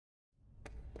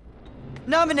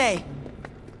Nominate!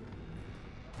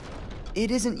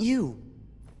 It isn't you.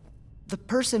 The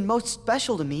person most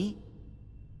special to me.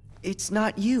 It's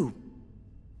not you,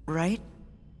 right?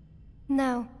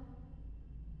 No.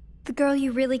 The girl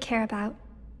you really care about.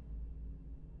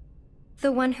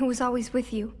 The one who was always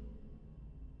with you.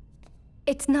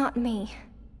 It's not me.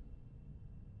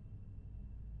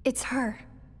 It's her.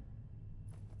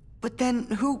 But then,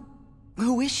 who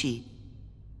is she?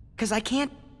 'Cause I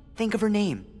can't think of her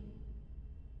name.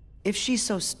 If she's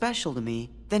so special to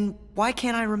me, then why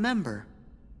can't I remember?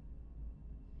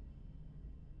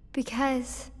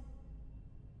 Because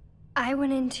I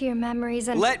went into your memories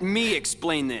and— Let me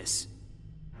explain this.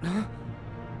 Huh?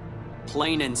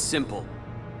 Plain and simple.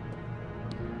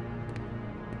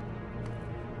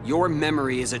 Your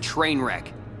memory is a train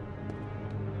wreck.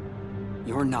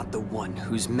 You're not the one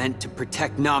who's meant to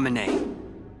protect Naminé.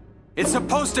 It's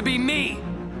supposed to be me!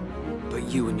 But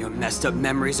you and your messed up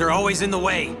memories are always in the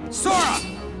way. Sora!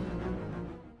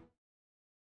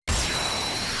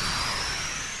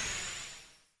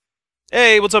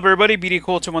 Hey, what's up everybody?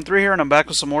 BDCool213 here, and I'm back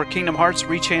with some more Kingdom Hearts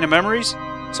Rechain of Memories.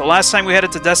 So last time we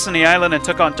headed to Destiny Island and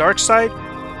took on Darkseid,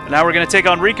 and now we're going to take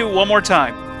on Riku one more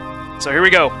time. So here we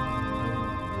go.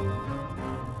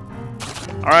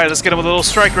 Alright, let's get him with a little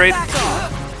strike rate.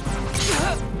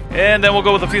 And then we'll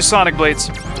go with a few Sonic Blades.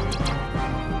 This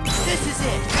is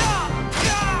it!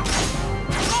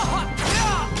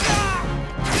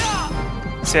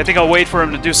 See, I think I'll wait for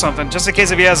him to do something, just in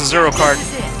case if he has a Zero card.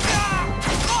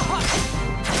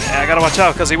 Yeah, I gotta watch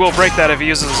out, because he will break that if he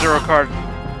uses a Zero card.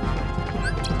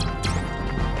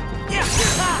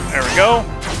 There we go.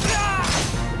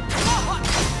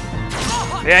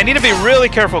 Yeah, I need to be really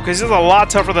careful, because he's a lot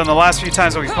tougher than the last few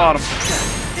times that we fought him.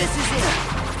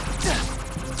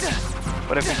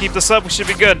 But if we keep this up, we should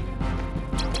be good.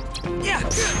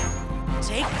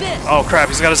 Oh crap,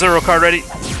 he's got a Zero card ready.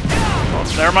 Oh,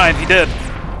 never mind, he did.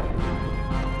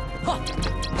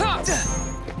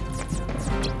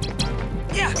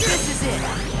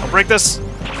 I'll break this.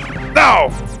 No!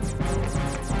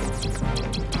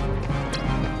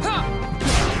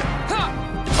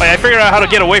 Oh, yeah, I figured out how to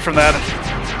get away from that.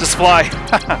 Just fly.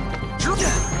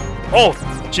 Oh,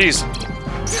 jeez.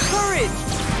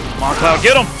 Come on, Cloud,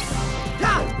 get him!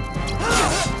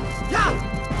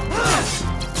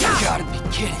 You gotta be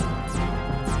kidding.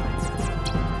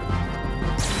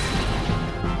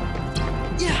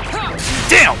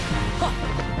 Damn!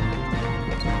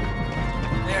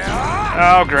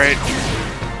 Oh, great.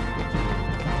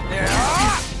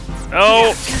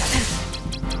 Oh!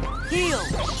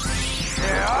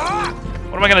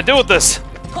 What am I gonna do with this?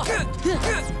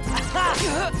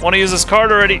 Want to use this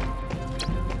card already?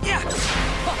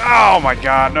 Oh my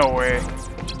god, no way.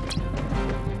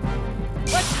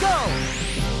 Let's go!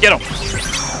 Get him!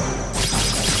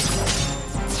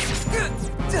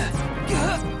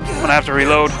 I'm gonna have to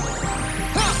reload.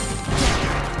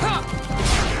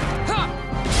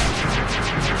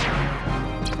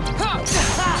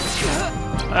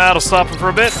 That'll stop him for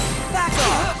a bit.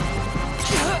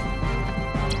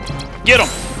 Get him!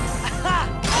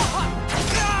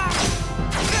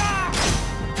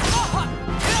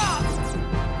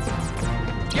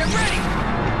 Get ready!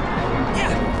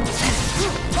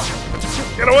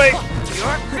 Get away!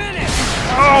 You're finished!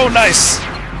 Oh, nice!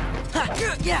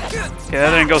 Yeah,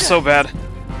 that didn't go so bad.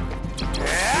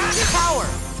 Power!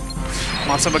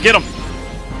 Come on, Simba, get him!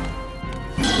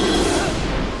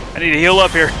 I need to heal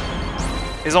up here.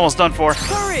 He's almost done for.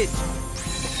 Courage!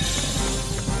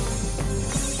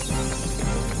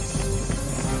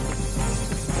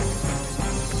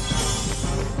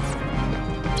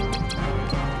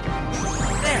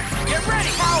 There! Get ready!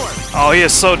 Power! Oh, he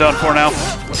is so done for now.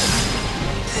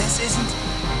 This isn't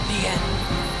the end.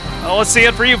 Oh, let's see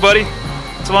it for you, buddy.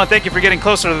 So I want to thank you for getting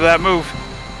closer to that move.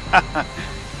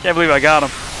 Can't believe I got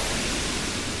him.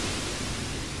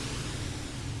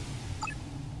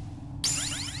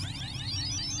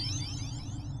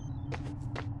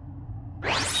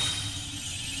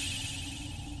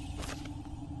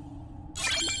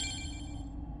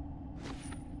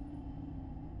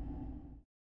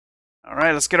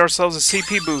 Alright, let's get ourselves a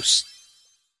CP boost.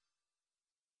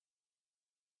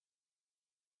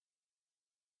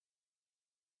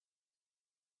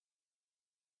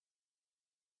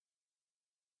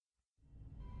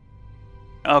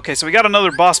 Okay, so we got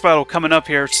another boss battle coming up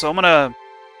here, so I'm gonna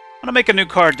make a new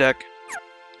card deck.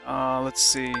 Let's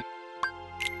see.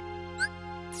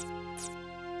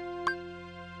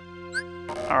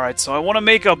 Alright, so I want to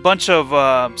make a bunch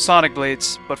of Sonic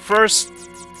Blades, but first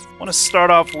I want to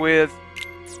start off with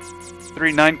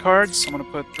 3 9 cards. So I'm going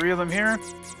to put 3 of them here.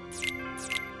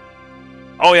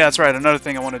 Oh yeah, that's right, another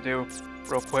thing I want to do.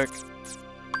 real quick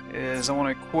is I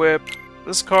want to equip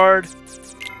this card.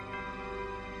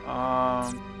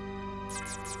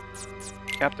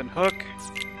 Captain Hook.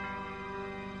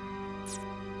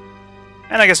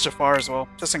 And I guess Jafar as well,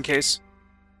 just in case.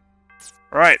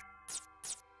 Alright.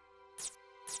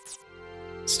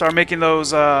 Start making those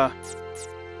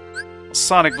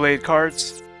Sonic Blade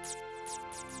cards.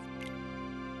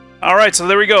 Alright, so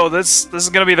there we go. This is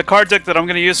going to be the card deck that I'm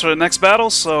going to use for the next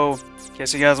battle, so in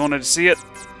case you guys wanted to see it,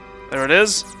 there it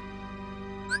is.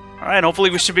 Alright, hopefully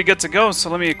we should be good to go,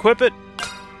 so let me equip it.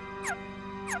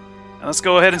 And let's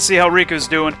go ahead and see how Riku's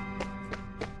doing.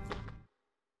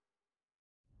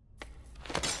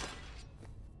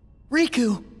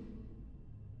 Riku!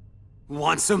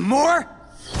 Want some more?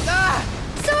 Ah!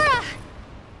 Sora!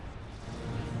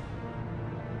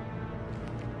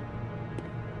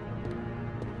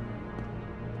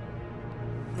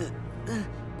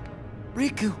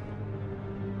 Riku!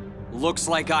 Looks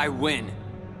like I win.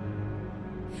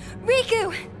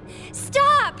 Riku!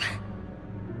 Stop!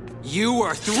 You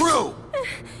are through!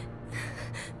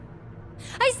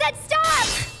 I said stop!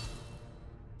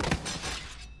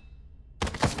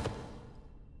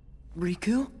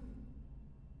 Riku?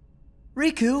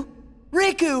 Riku?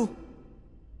 Riku!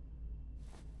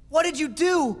 What did you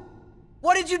do?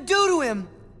 What did you do to him?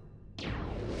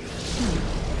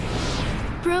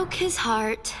 Broke his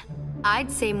heart.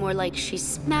 I'd say more like she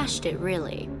smashed it,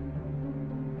 really.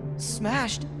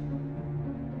 Smashed?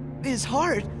 His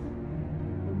heart?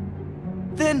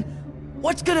 Then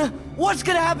what's gonna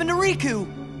happen to Riku?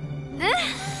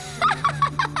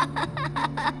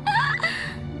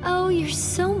 Oh, you're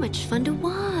so much fun to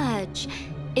watch.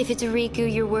 If it's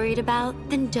Riku you're worried about,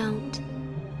 then don't.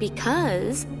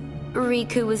 Because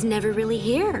Riku was never really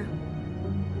here.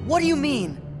 What do you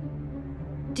mean?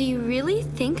 Do you really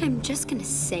think I'm just gonna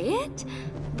say it?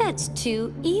 That's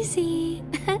too easy.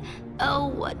 Oh,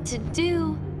 what to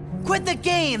do? Quit the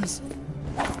games!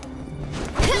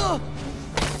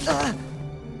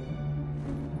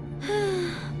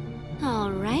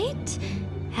 All right.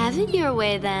 Have it your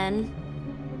way then.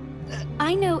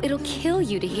 I know it'll kill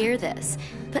you to hear this,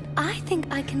 but I think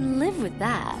I can live with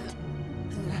that.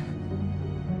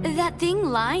 That thing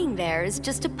lying there is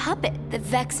just a puppet that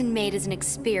Vexen made as an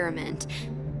experiment.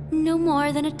 No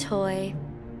more than a toy.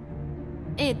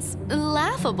 It's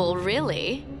laughable,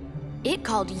 really. It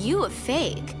called you a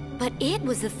fake, but it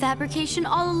was the fabrication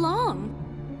all along.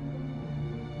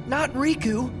 Not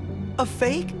Riku. A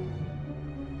fake?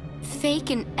 Fake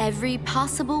in every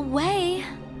possible way.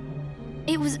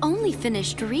 It was only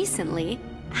finished recently.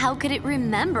 How could it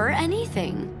remember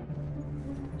anything?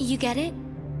 You get it?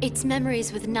 Its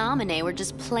memories with Namine were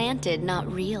just planted,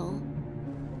 not real.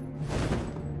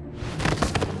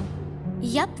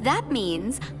 Yup, that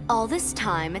means all this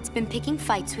time it's been picking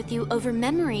fights with you over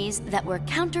memories that were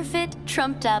counterfeit,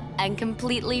 trumped up, and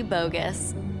completely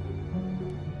bogus.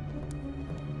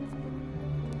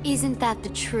 Isn't that the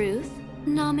truth,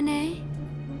 Namine?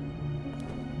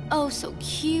 Oh, so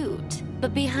cute.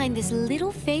 But behind this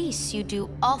little face, you do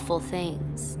awful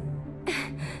things.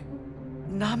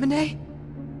 Namine?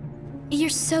 You're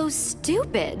so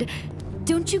stupid.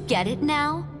 Don't you get it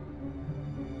now?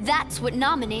 That's what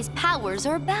Namine's powers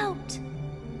are about.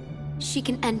 She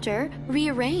can enter,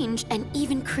 rearrange, and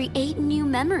even create new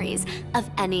memories of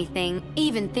anything,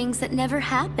 even things that never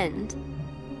happened.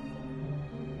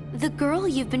 The girl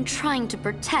you've been trying to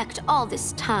protect all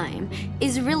this time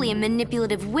is really a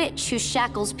manipulative witch who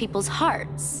shackles people's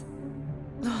hearts.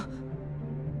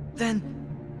 Then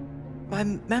my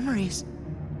memories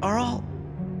are all...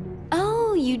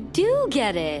 Oh, you do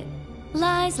get it.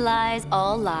 Lies, lies,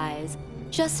 all lies.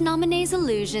 Just Namine's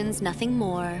illusions, nothing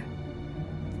more.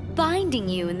 Binding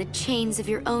you in the chains of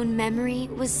your own memory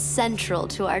was central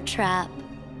to our trap.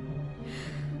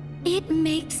 It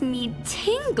makes me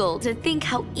tingle to think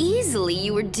how easily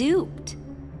you were duped.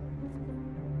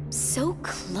 So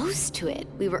close to it,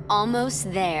 we were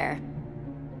almost there.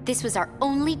 This was our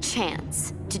only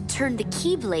chance to turn the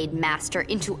Keyblade Master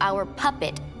into our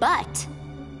puppet, but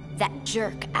that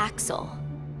jerk Axel,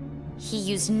 he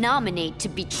used Namine to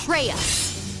betray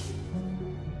us.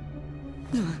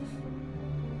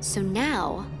 So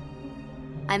now,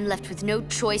 I'm left with no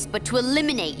choice but to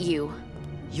eliminate you.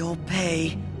 You'll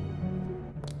pay.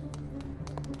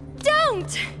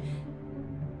 Don't!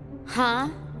 Huh?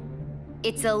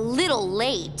 It's a little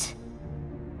late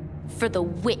for the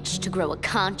witch to grow a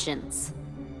conscience.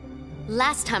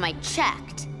 Last time I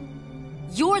checked,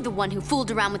 you're the one who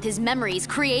fooled around with his memories,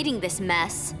 creating this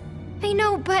mess. I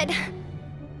know, but...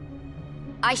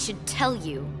 I should tell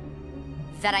you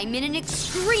that I'm in an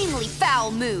extremely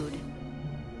foul mood.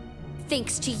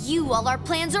 Thanks to you, all our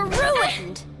plans are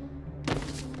ruined!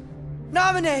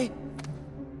 Nominate!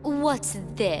 What's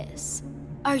this?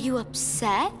 Are you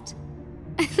upset?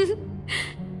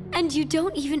 And you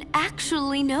don't even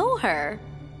actually know her.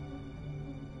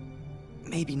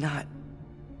 Maybe not.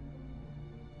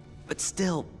 But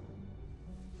still,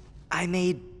 I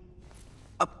made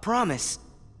a promise.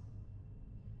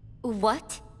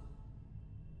 What?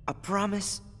 A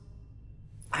promise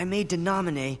I made to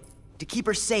Naminé to keep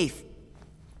her safe.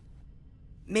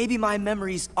 Maybe my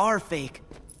memories are fake,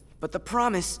 but the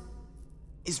promise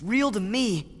is real to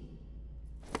me.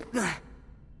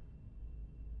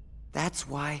 That's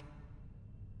why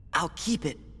I'll keep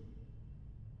it.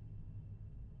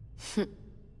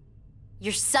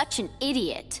 You're such an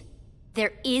idiot.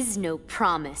 There is no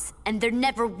promise, and there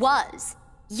never was.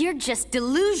 You're just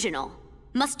delusional.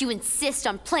 Must you insist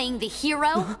on playing the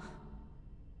hero?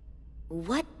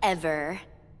 Whatever.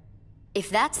 If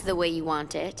that's the way you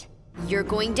want it, you're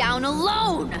going down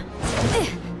alone!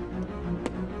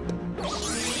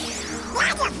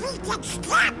 What if we could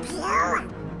stop you?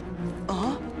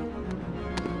 Huh?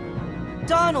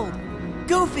 Donald!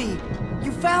 Goofy!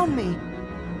 You found me!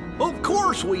 Of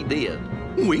course we did.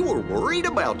 We were worried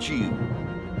about you.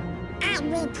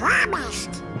 And we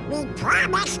promised. We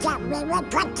promised that we would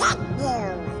protect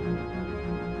you.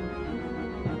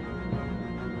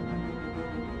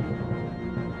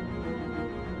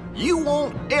 You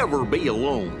won't ever be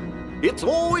alone. It's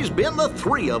always been the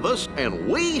three of us, and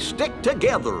we stick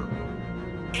together.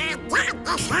 And that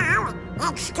is how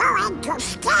it's going to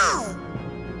stay.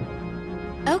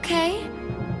 Okay.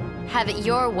 Have it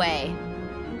your way.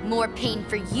 More pain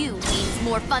for you means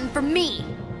more fun for me.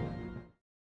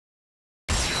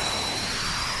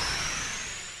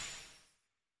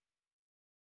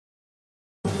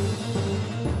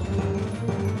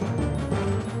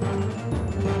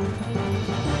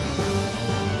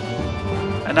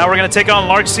 And now we're going to take on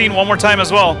Larkstein one more time as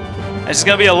well. And it's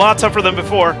going to be a lot tougher than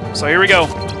before. So here we go.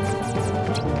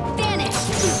 Vanish!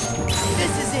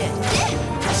 This is it.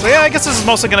 So yeah, I guess this is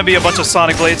mostly going to be a bunch of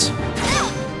Sonic Blades.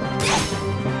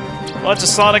 Bunch of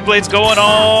Sonic Blades going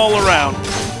all around.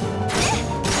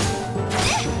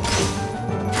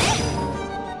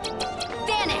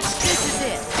 Vanish! This is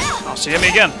it. Oh, she hit me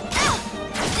again.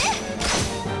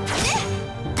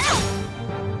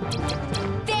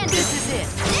 Vanish! This is it.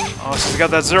 Oh, she's got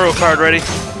that Zero card ready.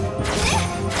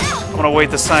 I'm gonna wait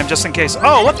this time just in case.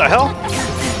 Oh, what the hell?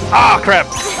 Ah, crap.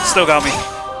 Still got me.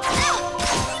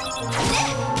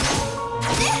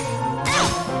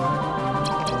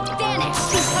 Vanish!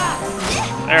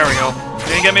 There we go.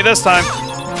 Didn't get me this time.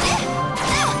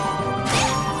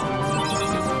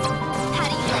 How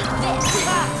do you like this?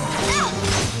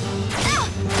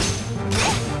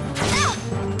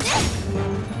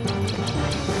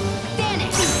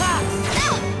 Vanish!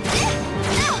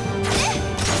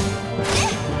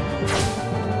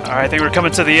 Alright, I think we're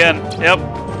coming to the end. Yep.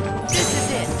 This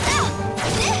is it.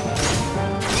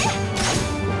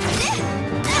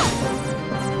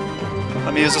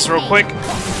 Let me use this real quick.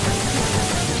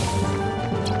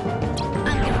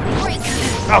 I'm gonna break you.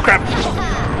 Oh, crap.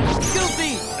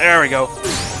 Goofy! There we go.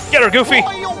 Get her, Goofy!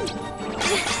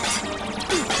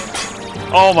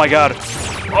 Oh my god.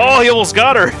 Oh, he almost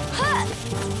got her.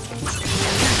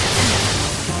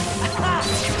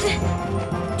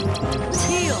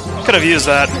 Could have used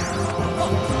that.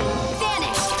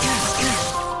 Vanish!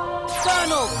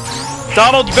 Donald!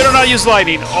 Donald, you better not use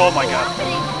lightning. Oh my god.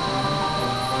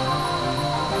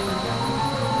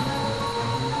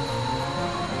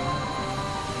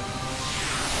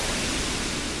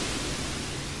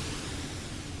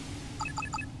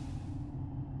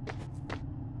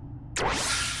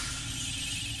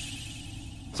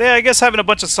 So yeah, I guess having a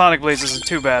bunch of Sonic Blades isn't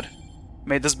too bad.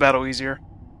 Made this battle easier.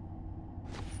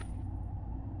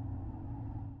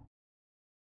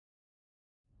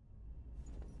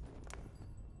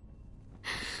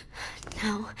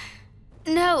 No.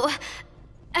 No.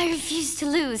 I refuse to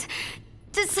lose.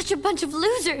 To such a bunch of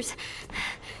losers.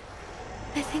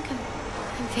 I think I'm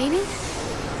fainting?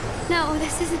 No,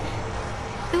 this isn't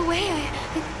the way.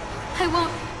 I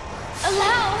won't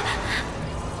allow.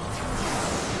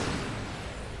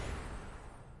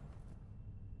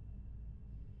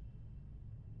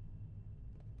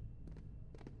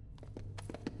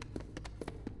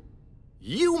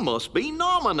 You must be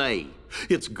Naminé.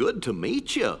 It's good to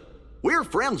meet you. We're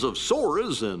friends of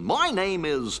Sora's, and my name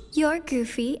is... You're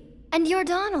Goofy, and you're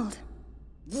Donald.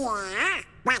 Yeah,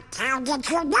 but how did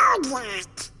you know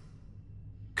that?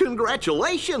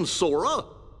 Congratulations, Sora.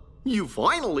 You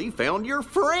finally found your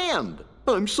friend.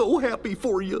 I'm so happy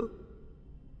for you.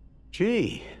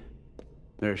 Gee,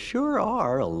 There sure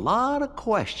are a lot of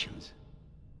questions.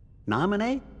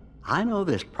 Nominate, I know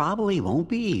this probably won't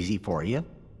be easy for you,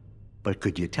 but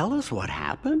could you tell us what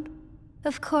happened?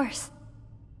 Of course.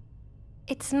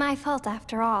 It's my fault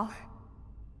after all.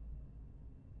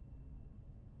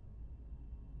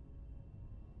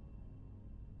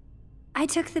 I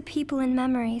took the people and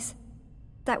memories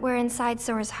that were inside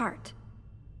Sora's heart.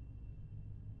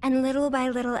 And little by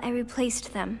little I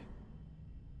replaced them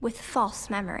with false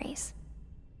memories.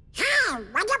 Hey,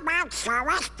 what about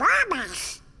Sora's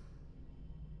promise?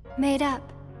 Made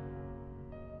up.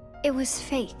 It was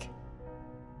fake.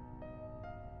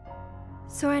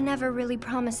 Sora never really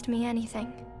promised me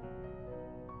anything.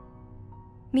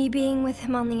 Me being with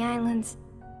him on the islands,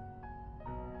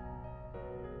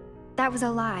 that was a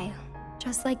lie,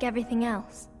 just like everything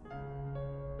else.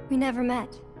 We never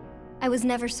met. I was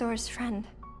never Sora's friend.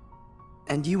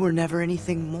 And you were never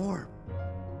anything more,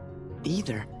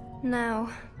 either. No.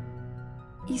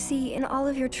 You see, in all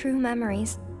of your true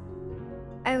memories,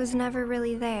 I was never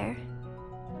really there.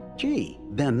 Gee,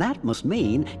 then that must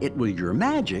mean it was your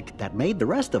magic that made the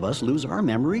rest of us lose our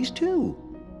memories too.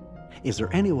 Is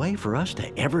there any way for us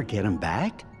to ever get them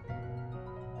back?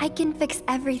 I can fix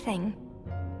everything.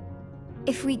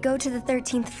 If we go to the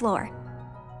 13th floor.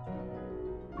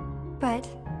 But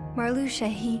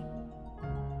Marluxia, he...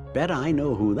 Bet I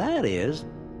know who that is.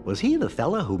 Was he the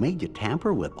fella who made you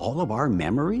tamper with all of our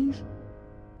memories?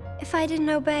 If I didn't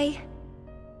obey,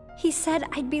 he said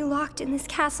I'd be locked in this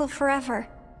castle forever.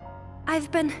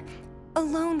 I've been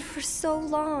alone for so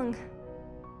long.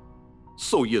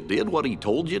 So you did what he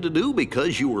told you to do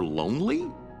because you were lonely?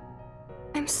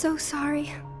 I'm so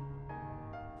sorry.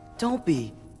 Don't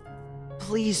be.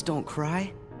 Please don't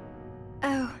cry.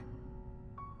 Oh.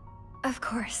 Of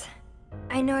course.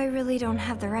 I know I really don't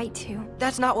have the right to.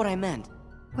 That's not what I meant.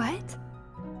 What?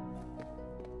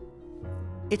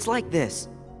 It's like this.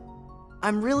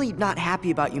 I'm really not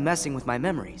happy about you messing with my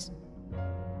memories.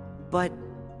 But,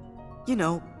 you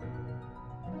know,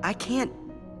 I can't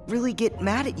really get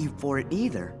mad at you for it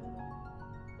either.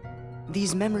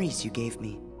 These memories you gave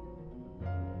me.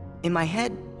 In my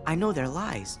head, I know they're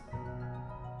lies.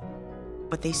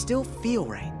 But they still feel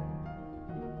right.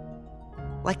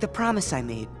 Like the promise I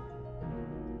made.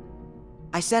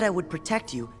 I said I would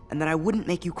protect you and that I wouldn't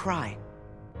make you cry.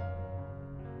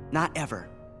 Not ever.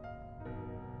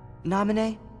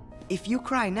 Namine, if you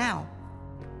cry now,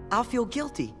 I'll feel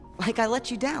guilty, like I let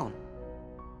you down.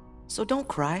 So don't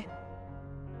cry.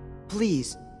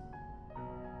 Please.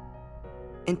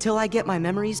 Until I get my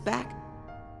memories back,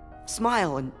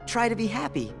 smile and try to be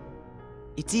happy.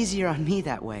 It's easier on me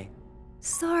that way.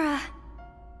 Sora.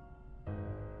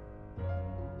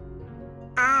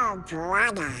 Oh,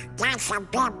 brother, that's a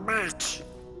bit much.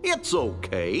 It's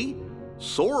okay.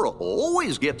 Sora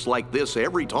always gets like this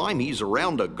every time he's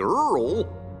around a girl.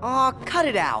 Aw, cut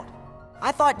it out.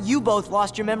 I thought you both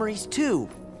lost your memories too.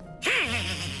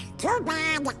 Too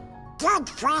bad. Good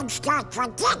friends don't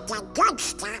forget the good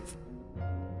stuff.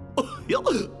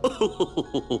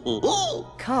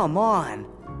 Come on.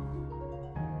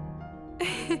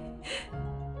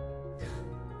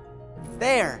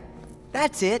 There.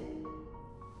 That's it.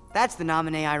 That's the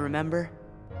Namine I remember.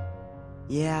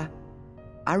 Yeah,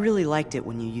 I really liked it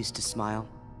when you used to smile.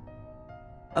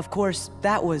 Of course,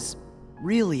 that was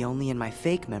really only in my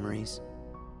fake memories.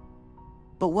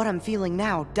 But what I'm feeling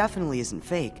now definitely isn't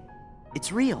fake.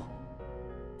 It's real.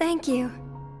 Thank you.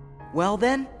 Well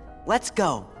then, let's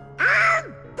go.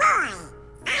 Oh, boy!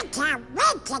 I can't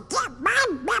wait to get my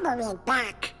memory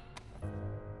back.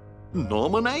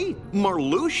 Nominate?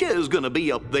 Marluxia is gonna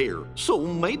be up there, so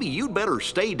maybe you'd better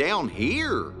stay down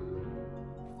here.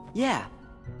 Yeah,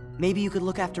 maybe you could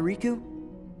look after Riku?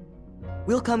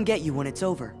 We'll come get you when it's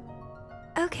over.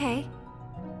 Okay.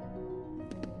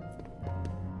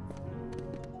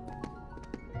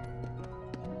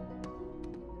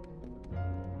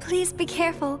 Please be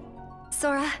careful,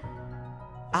 Sora.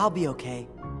 I'll be okay.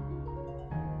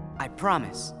 I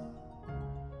promise.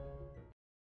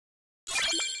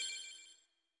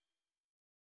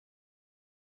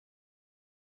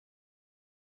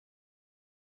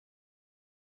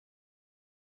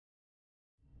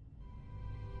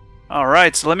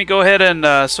 Alright, so let me go ahead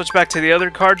and switch back to the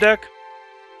other card deck.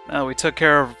 We took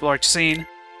care of Larxene.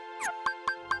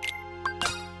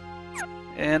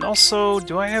 And also,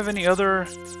 do I have any other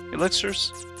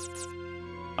elixirs?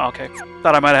 Okay,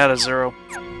 thought I might have had a 0.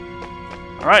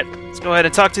 Alright, let's go ahead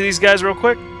and talk to these guys real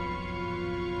quick.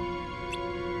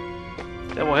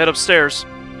 Then we'll head upstairs.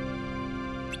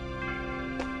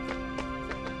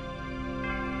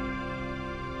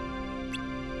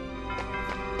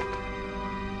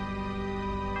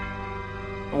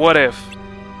 what if?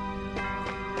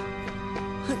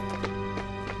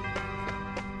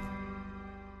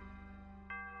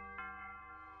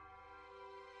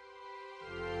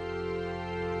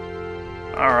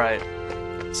 Alright.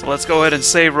 So let's go ahead and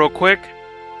save real quick.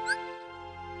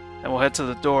 And we'll head to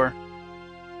the door.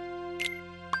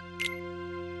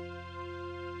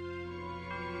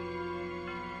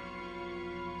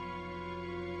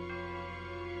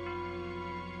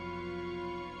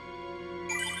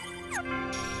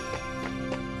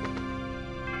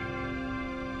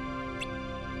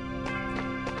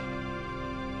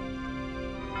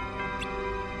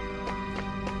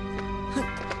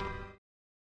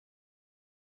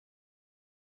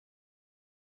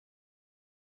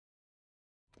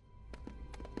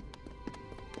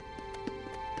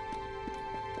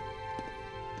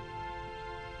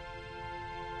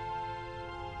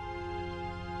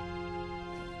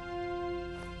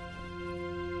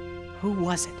 Who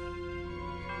was it?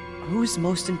 Who's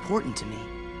most important to me?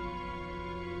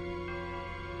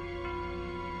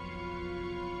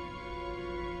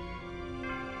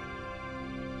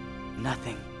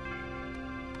 Nothing.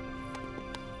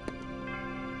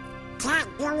 Can't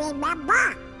you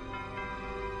remember?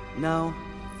 No,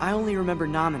 I only remember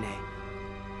Namine.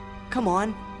 Come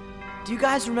on, do you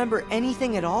guys remember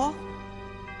anything at all?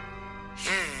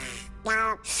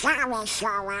 No, sorry,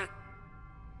 Sora.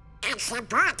 It's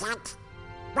important,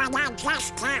 but I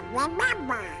just can't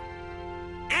remember.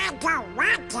 I don't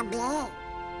want to be,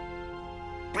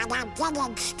 but I'm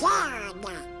getting scared.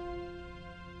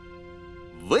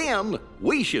 Then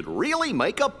we should really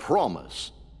make a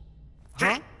promise.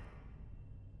 Huh?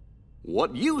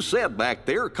 What you said back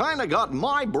there kinda got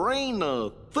my brain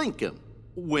thinking.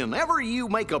 Whenever you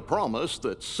make a promise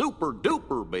that's super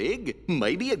duper big,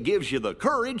 maybe it gives you the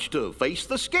courage to face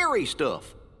the scary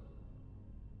stuff.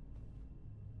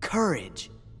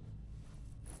 Courage.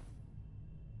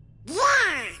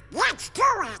 Yeah, let's do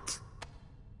it.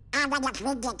 Even if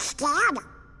we get scared,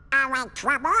 or in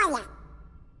trouble, or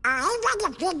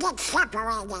even if we get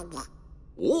separated.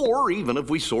 Or even if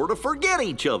we sort of forget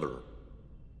each other.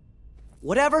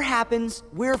 Whatever happens,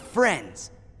 we're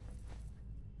friends.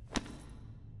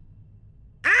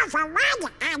 All for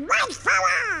one and one for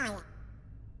all.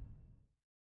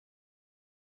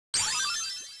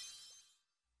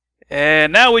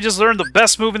 And now we just learned the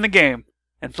best move in the game.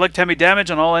 Inflict heavy damage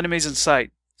on all enemies in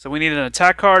sight. So we need an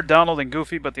attack card, Donald, and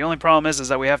Goofy, but the only problem is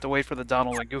that we have to wait for the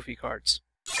Donald and Goofy cards.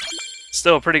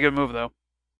 Still a pretty good move, though.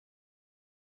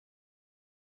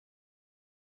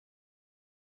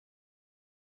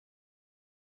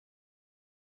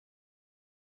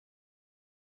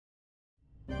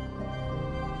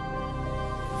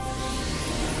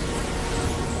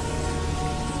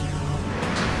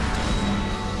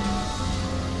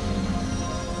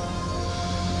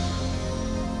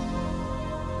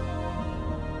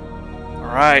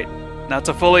 Alright, now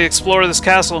to fully explore this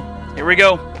castle. Here we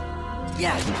go.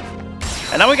 Yeah.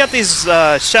 And now we got these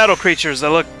shadow creatures that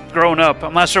look grown up.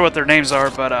 I'm not sure what their names are,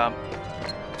 but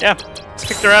yeah, let's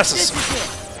kick their asses.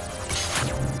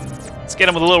 Let's get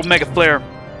them with a little mega flare.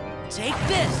 Take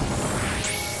this.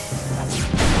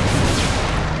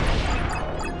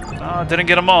 Oh, didn't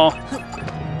get them all.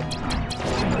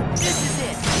 This is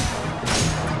it.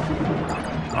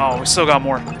 Oh, we still got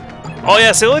more. Oh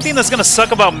yeah, so the only thing that's gonna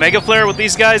suck about Mega Flare with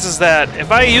these guys is that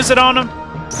if I use it on them,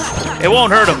 it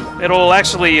won't hurt them. It'll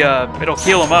actually, it'll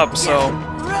heal them up, so...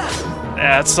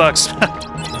 Yeah, it sucks.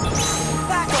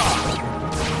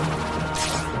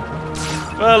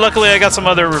 Well, luckily I got some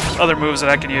other moves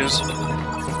that I can use.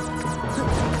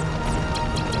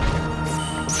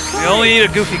 We only need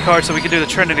a Goofy card so we can do the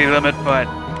Trinity limit, but...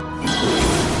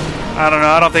 I don't know,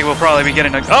 I don't think we'll probably be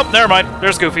getting a... Oh, never mind,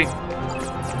 there's Goofy.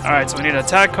 Alright, so we need an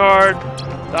attack card,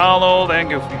 Donald, and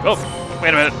Goofy. Oh, wait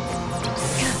a minute.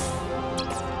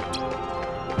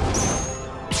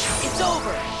 It's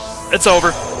over. It's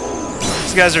over.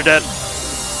 These guys are dead.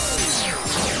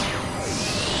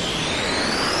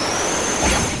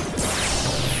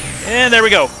 And there we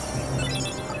go.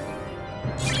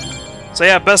 So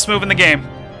yeah, best move in the game.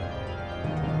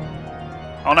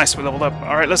 Oh nice, we leveled up.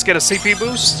 Alright, let's get a CP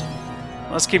boost.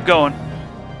 Let's keep going.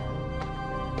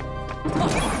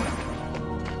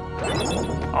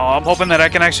 Oh, I'm hoping that I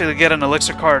can actually get an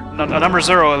elixir card. A number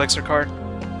 0 elixir card.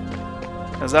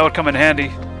 Because that would come in handy.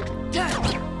 Yeah,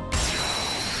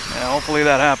 hopefully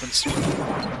that happens.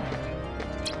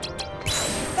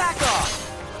 Back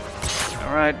off.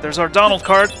 Alright, there's our Donald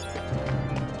card.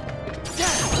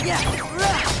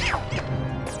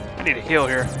 I need a heal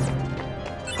here.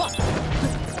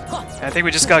 I think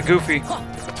we just got Goofy.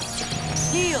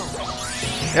 Heal.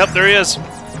 Yep, there he is.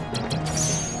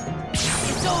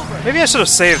 It's over. Maybe I should have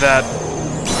saved that.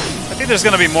 I think there's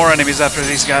gonna be more enemies after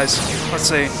these guys. Let's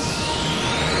see.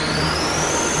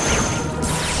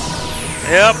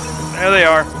 Yep, there they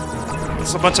are.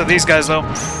 There's a bunch of these guys though.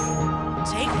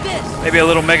 Take this. Maybe a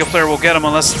little Mega Flare will get them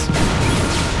unless...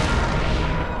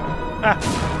 Ah.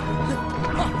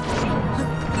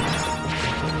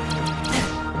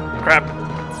 Crap.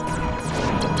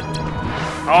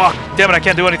 Oh, damn it, I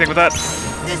can't do anything with that.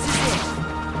 This is it.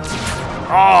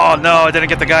 Oh, no, I didn't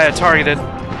get the guy I targeted.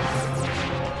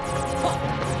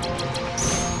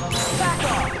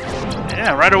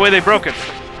 Yeah, right away they broke it.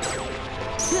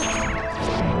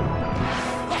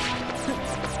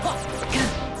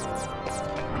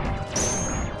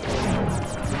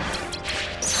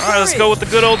 Alright, let's go with the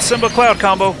good old Simba Cloud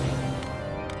combo.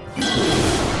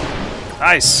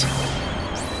 Nice.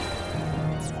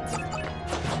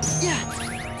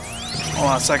 Hold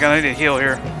on a second, I need to heal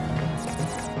here.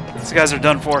 These guys are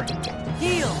done for.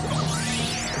 Heal.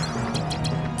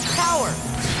 Power.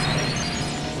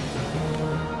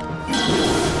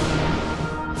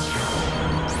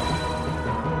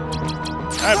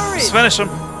 Alright, let's finish him.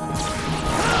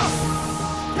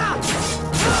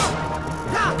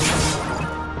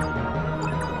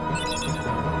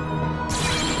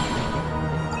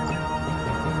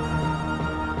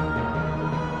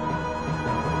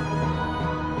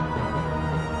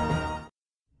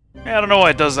 I don't know why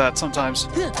it does that sometimes.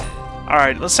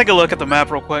 Alright, let's take a look at the map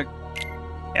real quick.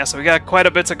 Yeah, so we got quite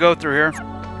a bit to go through here.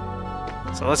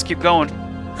 So let's keep going.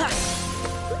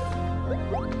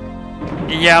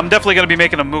 Yeah, I'm definitely going to be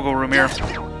making a Moogle room here.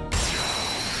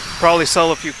 Probably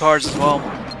sell a few cards as well.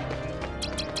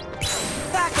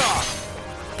 Back off.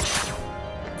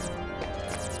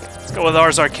 Let's go with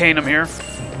Ars Arcanum here.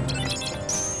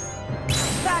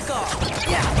 Back off.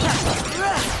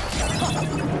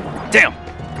 Damn!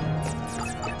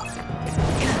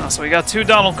 So we got 2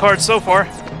 Donald cards so far.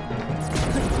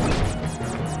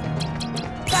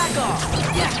 Back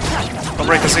off. Don't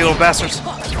break us, you little bastards.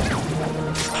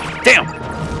 Damn!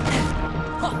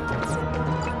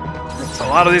 It's a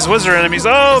lot of these wizard enemies.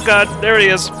 Oh god, there he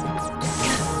is.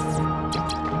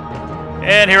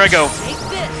 And here I go. Take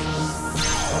this.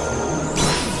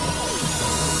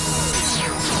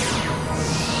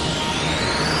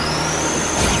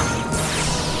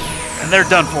 And they're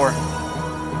done for.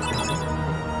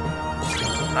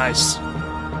 Nice.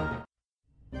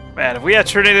 Man, if we had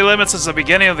Trinity limits since the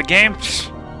beginning of the game,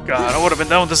 God, I would have been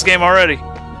done with this game already.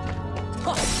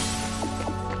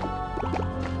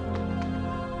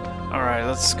 Alright,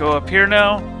 let's go up here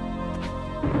now.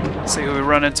 Let's see who we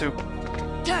run into.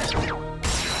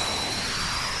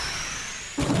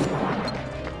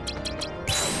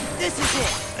 This is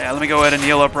it. Yeah, let me go ahead and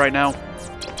heal up right now.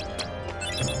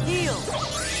 Heal.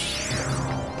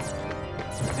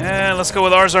 And let's go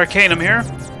with Ars Arcanum here.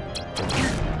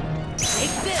 Take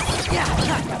this.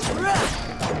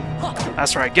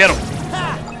 That's right, get him.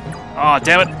 Aw, oh,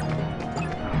 damn it.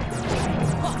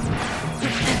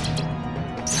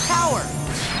 Power.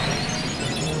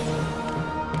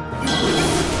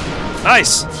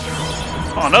 Nice.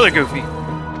 Oh, another Goofy.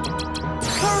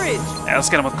 Courage. Yeah, let's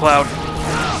get him with Cloud.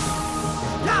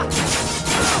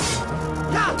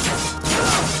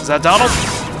 Is that Donald?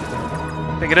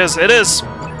 I think it is. It is.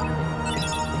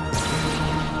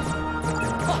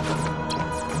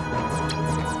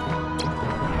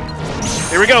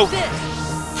 Here we go.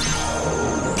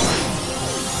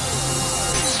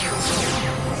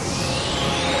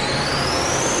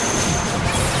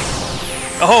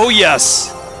 Oh,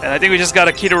 yes. And I think we just got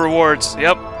a key to rewards.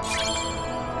 Yep.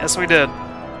 Yes, we did.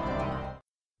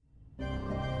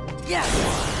 Yeah.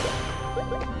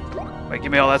 Wait,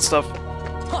 give me all that stuff.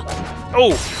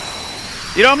 Oh.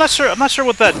 You know, I'm not sure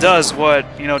what that does. What,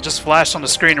 you know, just flashed on the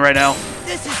screen right now.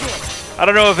 This is it. I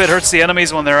don't know if it hurts the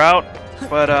enemies when they're out,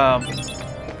 but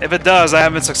if it does, I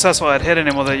haven't been successful at hitting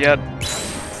him with it yet.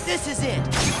 This is it.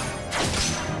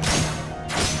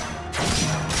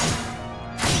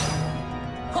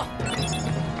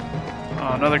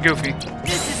 Oh, another Goofy.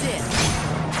 This is it.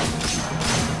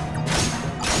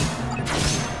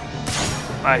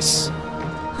 Nice.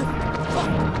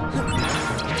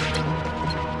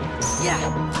 Yeah.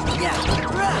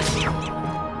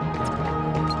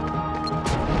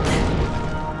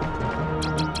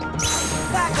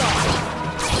 Back off.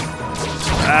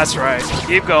 That's right.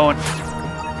 Keep going.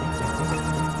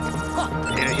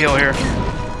 Need a heal here.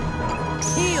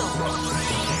 Heal.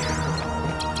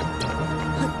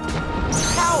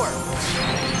 Power.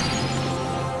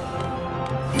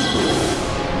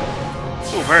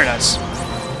 Ooh, very nice.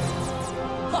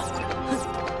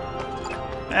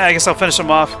 Yeah, I guess I'll finish him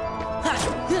off.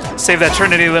 Save that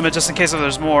Trinity limit just in case if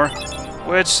there's more.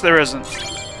 Which there isn't.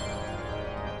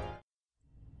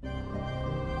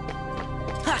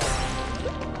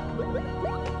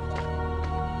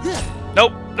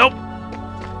 Nope, nope.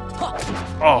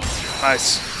 Oh,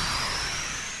 nice.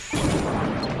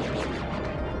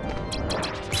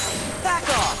 Back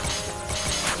off.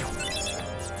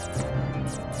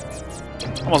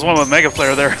 Almost won with Mega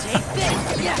Flare there.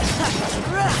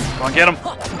 Come on, get him.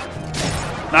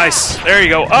 Nice. There you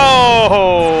go.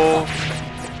 Oh!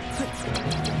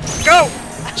 Go!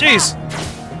 Jeez.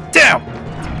 Damn.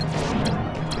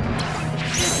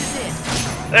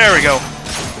 There we go.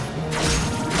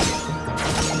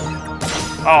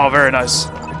 Oh, very nice.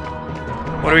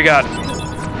 What do we got?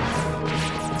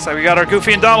 Looks like we got our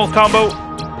Goofy and Donald combo.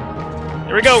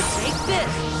 Here we go.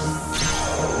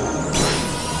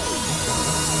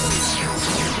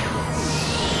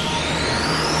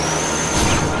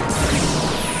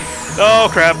 Oh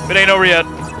crap, it ain't over yet.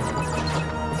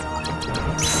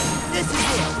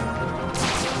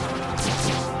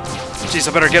 Jeez,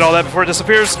 I better get all that before it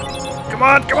disappears. Come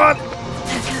on, come on!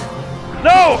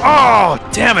 No! Oh,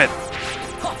 damn it!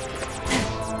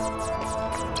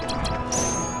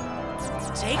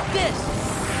 Take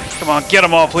this. Come on, get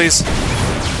them all, please.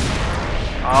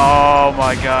 Oh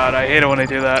my god, I hate it when they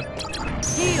do that.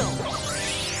 Heal.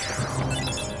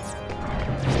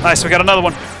 Nice, we got another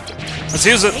one. Let's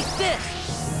use it. Take this.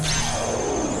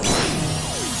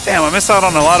 Damn, I missed out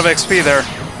on a lot of XP there.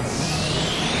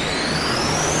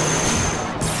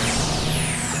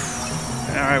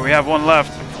 Alright, we have one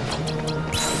left.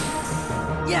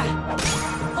 Yeah.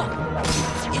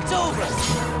 It's over.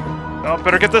 Oh,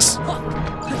 better get this.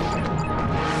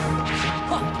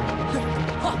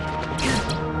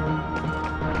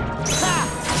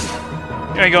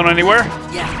 You ain't going anywhere.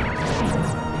 Yeah.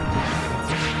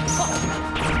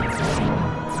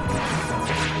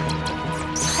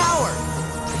 Power.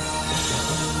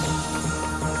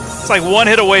 It's like one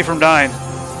hit away from dying.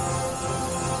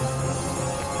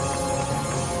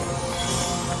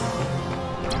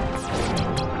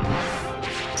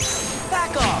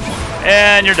 Back off.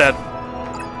 And you're dead.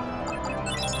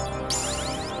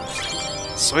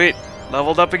 Sweet.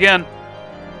 Leveled up again.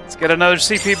 Let's get another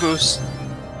CP boost.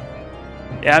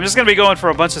 Yeah, I'm just going to be going for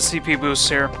a bunch of CP boosts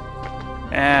here.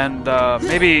 And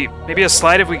maybe a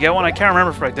slide if we get one. I can't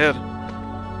remember if I did.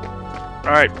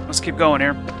 Alright, let's keep going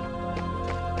here.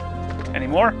 Any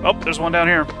more? Oh, there's one down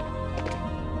here.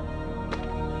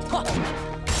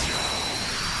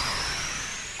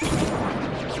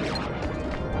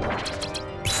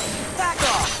 Back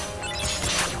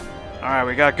off. Alright,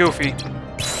 we got Goofy.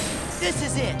 This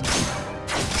is it.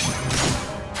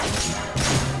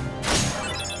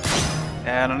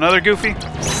 And another Goofy.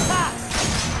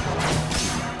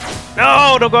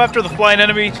 No, don't go after the flying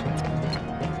enemy.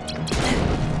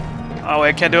 Oh, wait,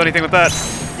 I can't do anything with that.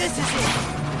 This is it.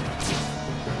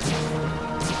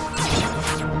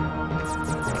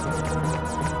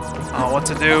 Oh, what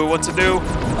to do, what to do.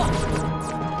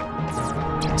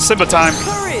 Simba time.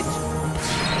 Courage.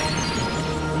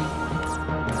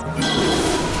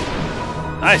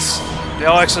 Nice. They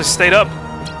all actually stayed up.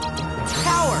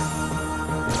 Power.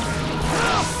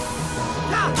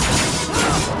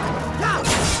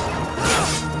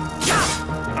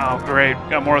 Oh, great.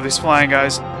 Got more of these flying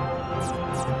guys.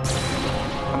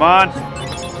 Come on.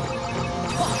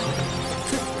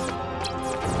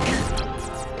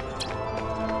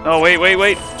 Oh, wait, wait,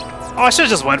 wait. Oh, I should have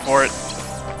just went for it.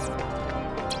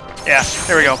 Yeah,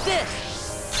 there we go.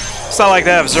 It's not like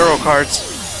they have zero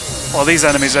cards. Well, these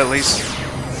enemies at least.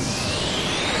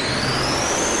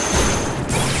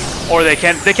 Or they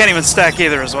can't even stack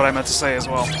either, is what I meant to say as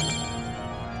well.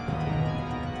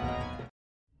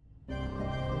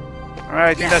 Alright,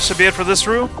 I think that should be it for this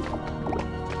room.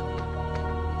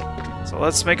 So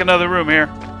let's make another room here.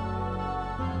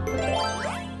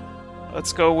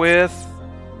 Let's go with...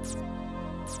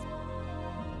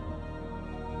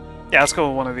 Yeah, let's go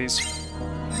with one of these.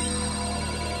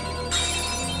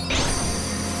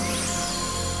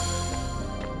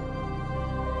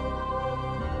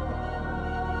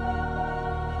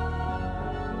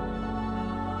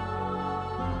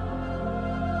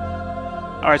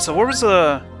 Alright, so where was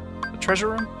the treasure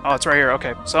room? Oh, it's right here.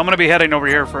 Okay, so I'm going to be heading over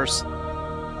here first.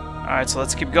 Alright, so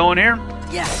let's keep going here.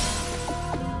 Yeah.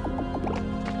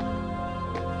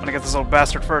 I'm going to get this little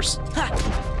bastard first.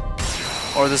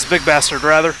 Or this big bastard,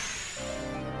 rather.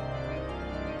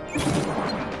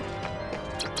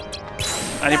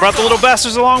 And he brought the little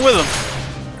bastards along with him.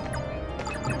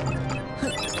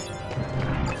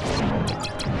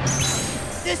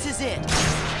 This is it.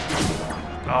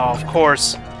 Oh, of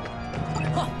course.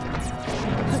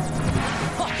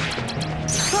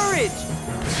 Courage.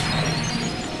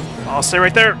 I'll stay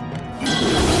right there.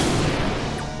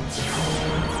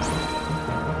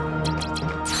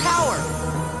 Power!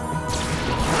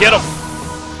 Get him!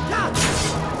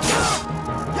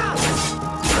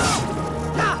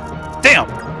 Damn!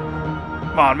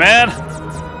 Come on, man!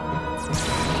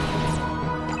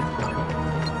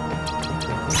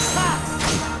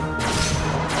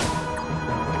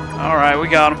 Alright, we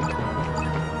got him.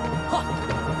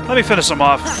 Let me finish him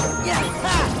off.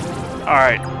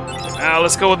 Alright. Now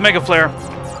let's go with Mega Flare.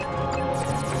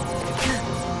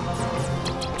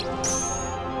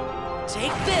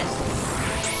 Take this!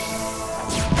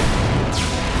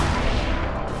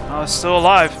 Oh, it's still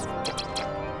alive.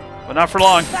 But not for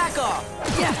long. Back off!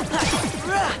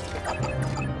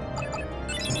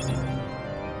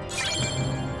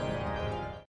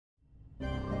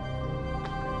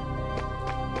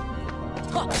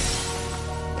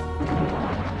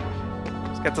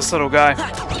 Let's get this little guy.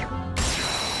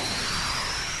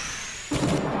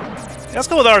 Yeah, let's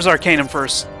go with Ars Arcanum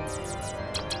first.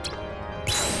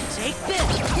 Take this!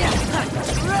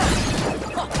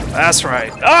 That's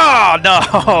right. Oh, no!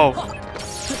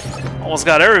 Almost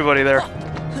got everybody there.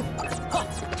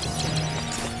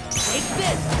 Take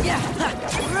this!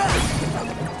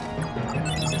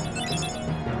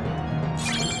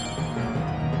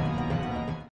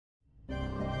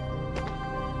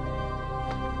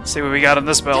 Let's see what we got in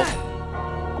this belt.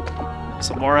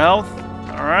 Some more health.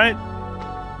 All right.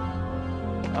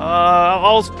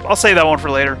 I'll save that one for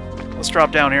later. Let's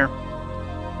drop down here.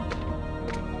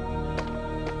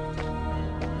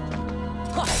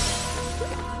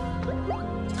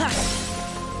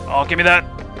 Oh, give me that.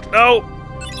 No.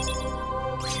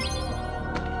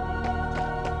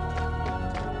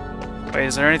 Wait,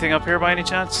 is there anything up here by any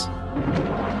chance?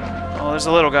 Oh, there's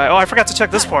a little guy. Oh, I forgot to check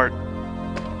this part.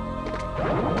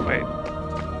 Wait.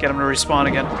 Get him to respawn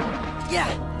again. Yeah.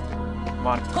 Come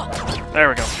on. There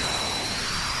we go.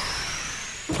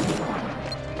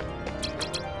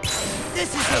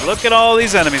 And look at all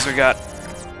these enemies we got.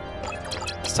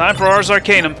 It's time for Ars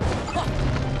Arcanum.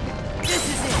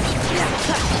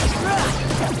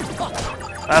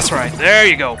 That's right. There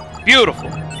you go. Beautiful.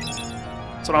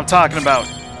 That's what I'm talking about.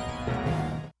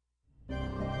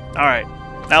 Alright.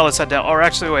 Now let's head down. Or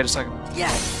actually, wait a second.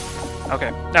 Yeah.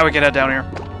 Okay. Now we can head down here.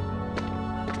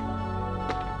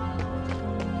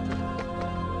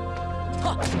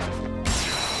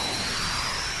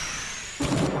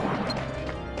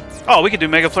 Oh, we can do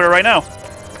Mega Flare right now.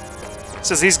 It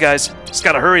says these guys. Just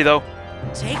gotta hurry, though.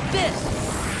 Take this.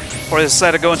 Before they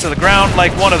decide to go into the ground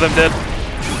like one of them did.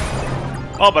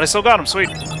 Oh, but I still got him. Sweet.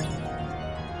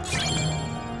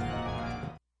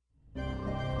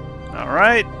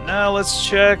 Alright, now let's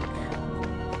check.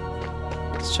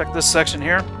 Let's check this section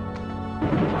here.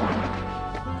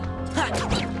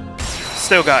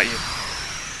 Still got you.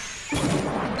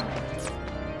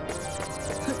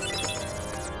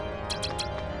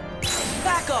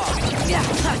 Back off. Yeah.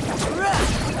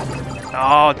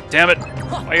 Oh, damn it.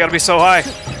 Why you gotta be so high?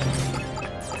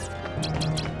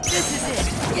 This is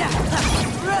it. Yeah.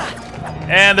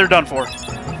 And they're done for.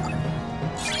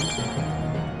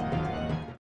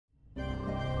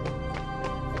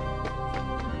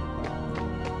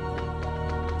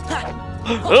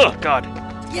 Oh, God.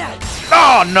 Yeah.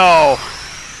 Oh, no.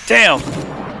 Damn.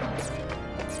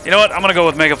 You know what? I'm gonna go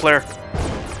with Mega Flare.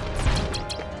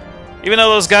 Even though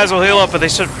those guys will heal up, but they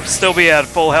should still be at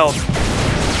full health.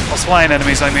 Those flying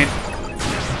enemies, I mean.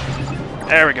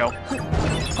 There we go.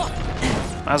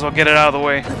 Might as well get it out of the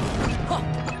way.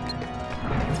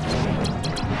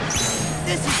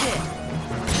 This is it.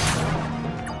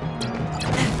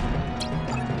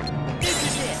 This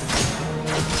is it.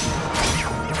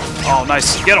 Oh,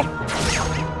 nice. Get him.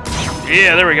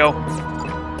 Yeah, there we go.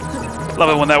 Love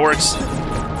it when that works.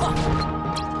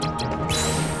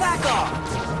 Back off.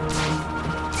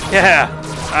 Yeah.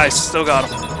 Nice. Still got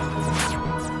him.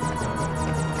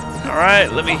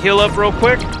 Alright, let me heal up real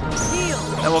quick. Heal.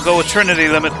 Then we'll go with Trinity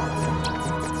Limit.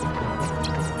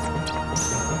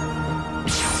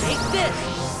 Take this.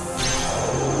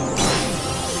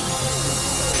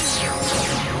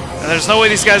 And there's no way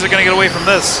these guys are going to get away from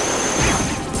this.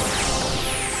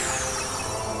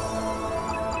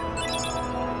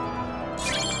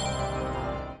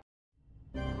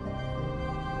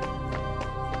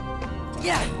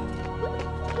 Yeah.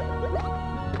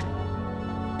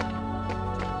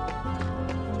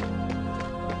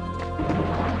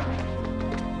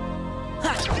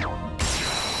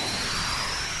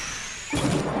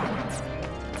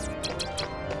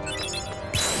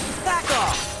 Back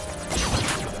off.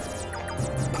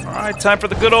 Alright, time for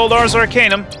the good old Ars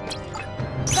Arcanum. Back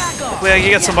off. Hopefully I can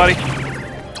get somebody.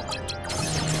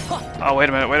 Oh, wait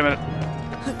a minute, wait a minute.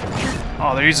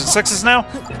 Oh, they're using 6s now?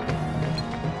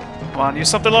 Come on, use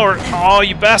something lower. Oh,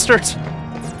 you bastards!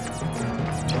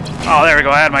 Oh, there we go.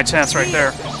 I had my chance right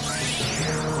there.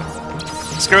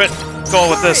 Screw it. Going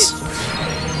with this.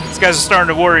 These guys are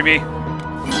starting to worry me.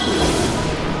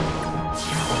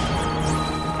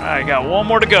 I got one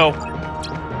more to go.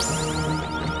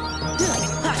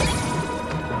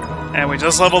 And we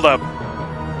just leveled up.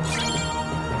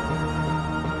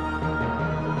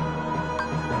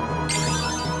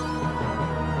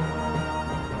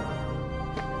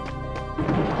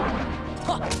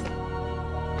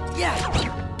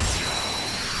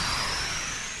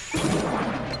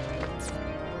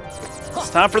 It's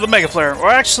time for the Mega Flare. Or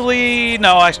actually,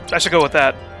 no, I should go with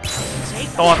that.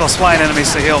 Don't want those flying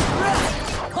enemies to heal.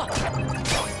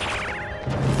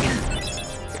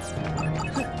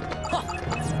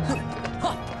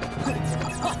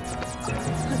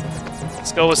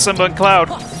 Let's go with Simba and Cloud.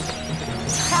 Power!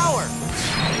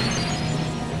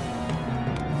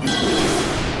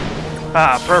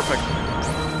 Ah, perfect.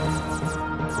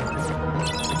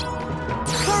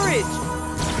 Courage!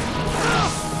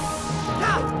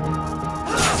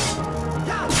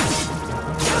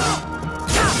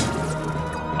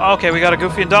 Okay, we got a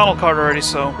Goofy and Donald card already,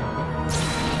 so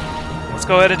let's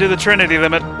go ahead and do the Trinity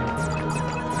limit.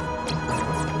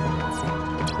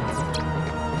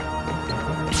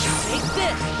 Take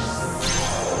this!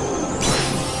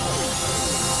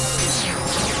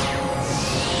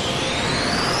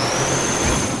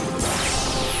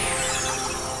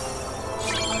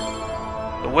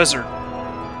 The Wizard.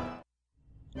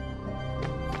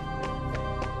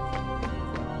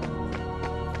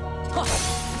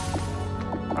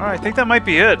 Alright, I think that might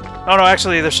be it. Oh no,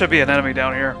 actually there should be an enemy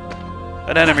down here.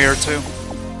 An enemy or two.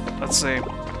 Let's see.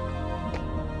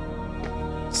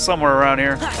 Somewhere around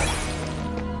here.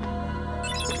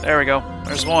 There we go.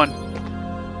 There's one.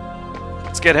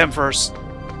 Let's get him first.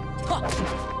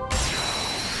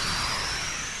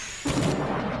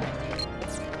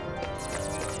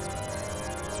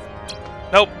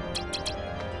 Nope.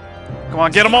 Come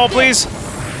on, get them all, please.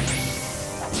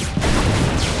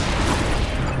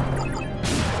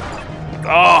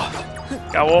 Oh,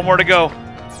 got one more to go.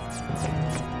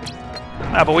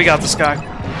 Ah, but we got this guy.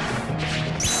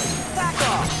 Back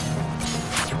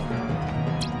off!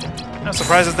 I'm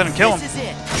surprised it didn't kill him. This is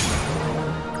it.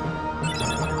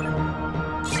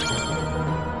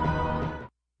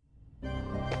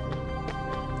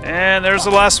 And there's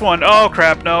the last one. Oh,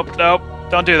 crap. Nope, nope.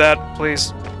 Don't do that,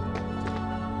 please.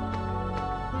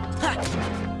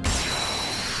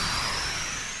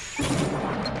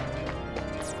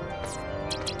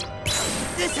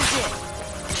 This is it.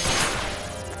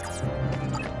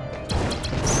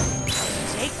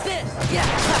 Take this. Yeah.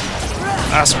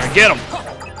 That's right, get him.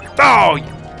 Oh, you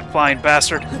flying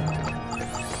bastard.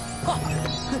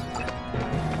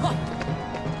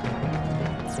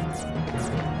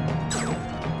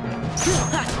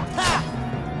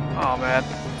 Oh, man.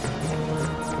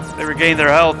 They regained their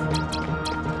health.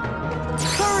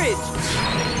 Courage.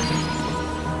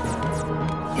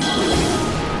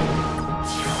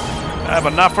 Ah,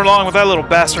 but not for long with that little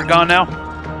bastard gone now.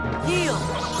 Heal.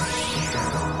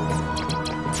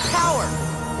 Power.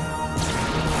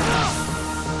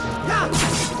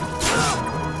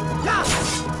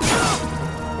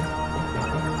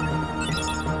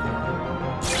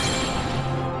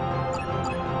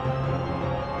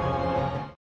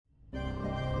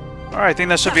 Alright, I think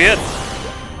that should be it.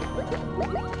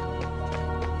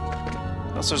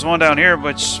 Unless there's one down here,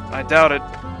 which I doubt it.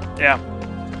 Yeah.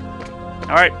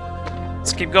 Alright,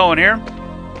 let's keep going here.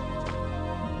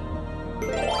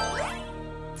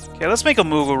 Okay, let's make a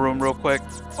Moogle room real quick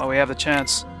while we have the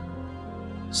chance.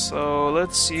 So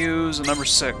let's use a number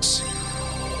 6.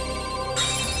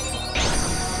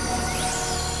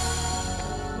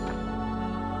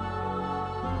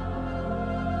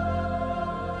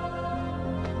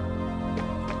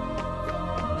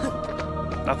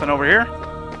 Nothing over here?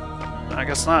 I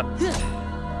guess not.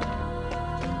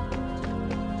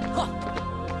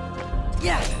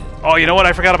 Oh, you know what?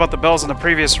 I forgot about the bells in the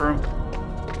previous room.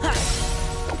 Yeah,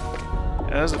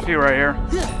 there's a few right here.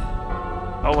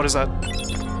 Oh, what is that?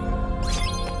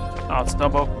 Oh, it's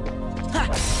Dumbo.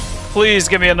 Please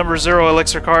give me a number 0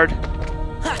 elixir card.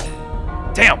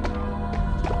 Damn!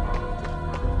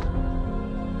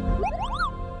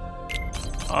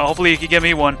 Hopefully you can give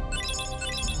me one.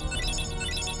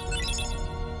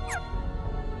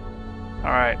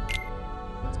 Alright.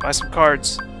 Let's buy some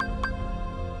cards.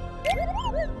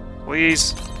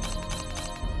 Please.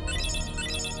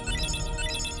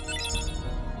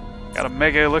 Got a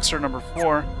Mega Elixir number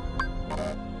 4.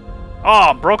 Oh,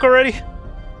 I'm broke already?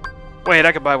 Wait,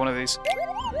 I could buy one of these.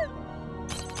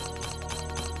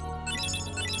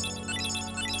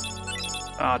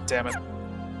 Ah, oh, damn it.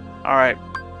 Alright.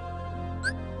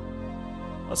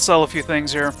 Let's sell a few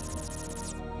things here.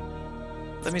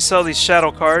 Let me sell these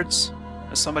shadow cards,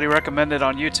 as somebody recommended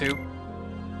on YouTube.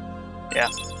 Yeah,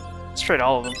 let's trade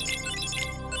all of them.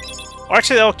 Well,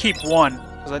 actually, I'll keep one,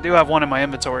 because I do have one in my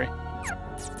inventory.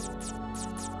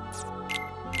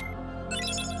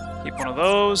 Keep one of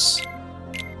those.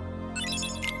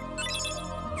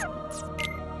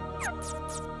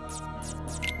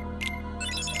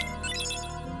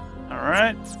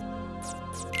 Alright.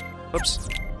 Oops.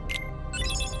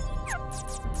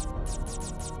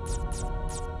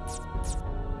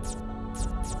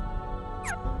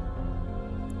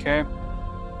 Okay.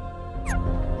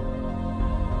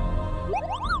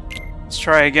 Let's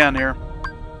try again here.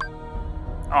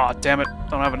 Aw, damn it.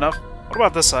 Don't have enough. What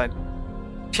about this side?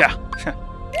 Yeah.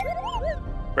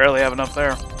 Barely have enough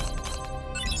there.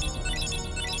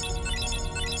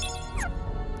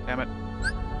 Damn it.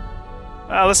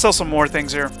 Let's sell some more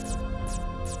things here.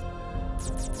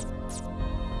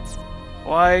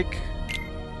 Like...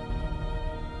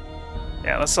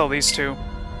 yeah, let's sell these two.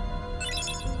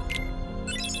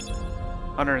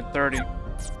 130.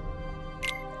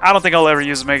 I don't think I'll ever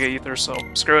use Mega Ether, so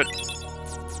screw it.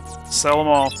 Sell them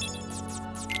all.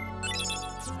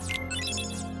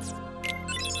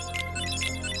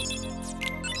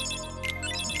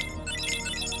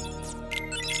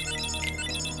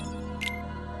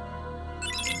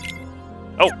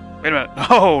 Oh, wait a minute.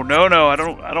 Oh, no, I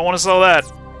don't want to sell that.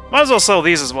 Might as well sell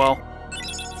these as well.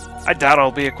 I doubt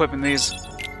I'll be equipping these.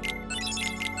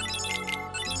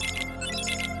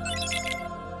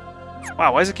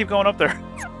 Wow, why does it keep going up there?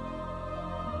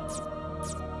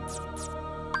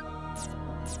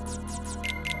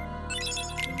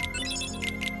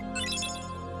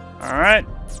 Alright.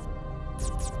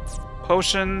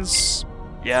 Potions.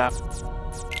 Yeah.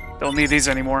 Don't need these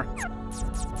anymore.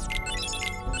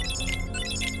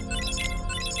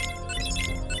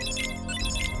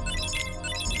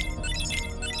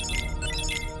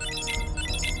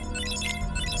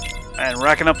 And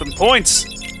racking up them points.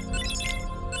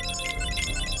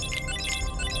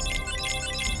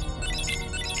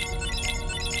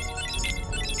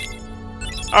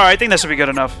 Alright, I think that should be good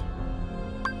enough.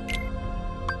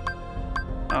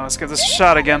 Oh, let's give this a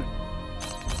shot again.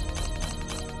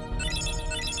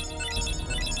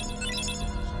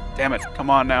 Damn it, come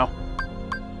on now.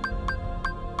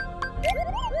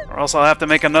 Or else I'll have to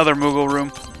make another Moogle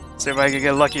room. See if I can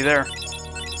get lucky there.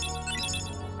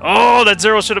 Oh, that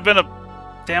zero should have been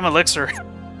a damn elixir.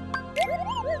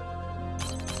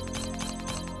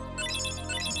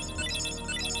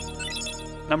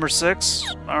 Number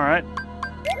 6, alright.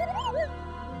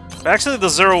 Actually, the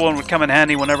zero one would come in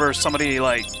handy whenever somebody,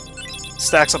 like,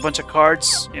 stacks a bunch of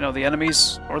cards, you know, the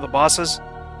enemies or the bosses.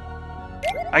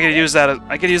 I could use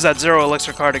that zero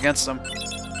elixir card against them.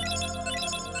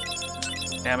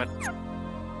 Damn it.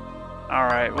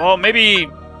 Alright, well, maybe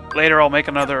later I'll make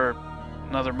another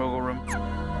Moogle room.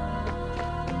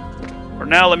 For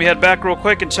now, let me head back real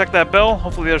quick and check that bell.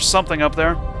 Hopefully there's something up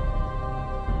there.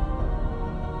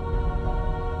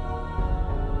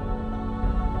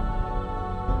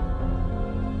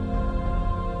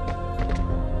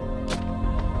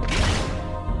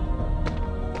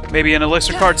 Maybe an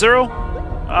elixir card 0?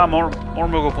 Ah, more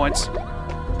Moogle points.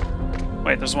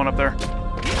 Wait, there's one up there.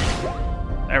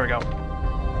 There we go.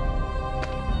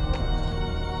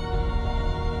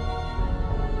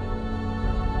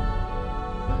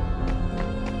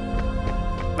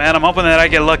 Man, I'm hoping that I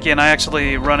get lucky and I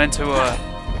actually run into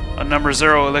a number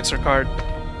 0 elixir card.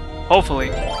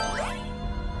 Hopefully.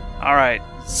 Alright,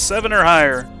 7 or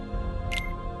higher.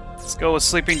 Let's go with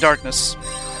Sleeping Darkness.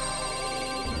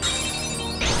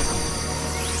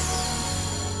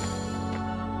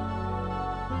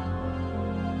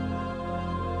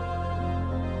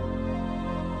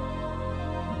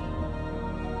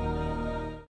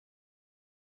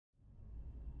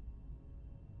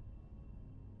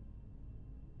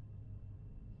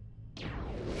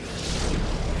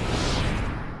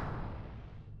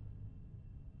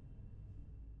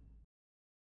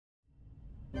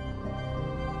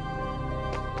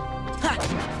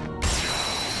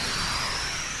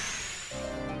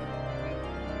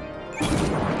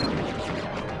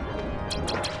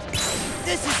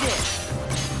 This is it!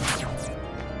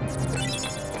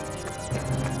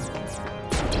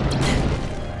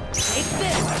 Take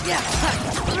this! Yeah!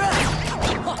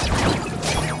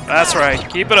 That's right,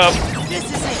 keep it up. This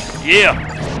is it! Yeah!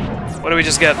 What do we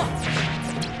just get?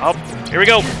 Oh, here we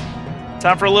go!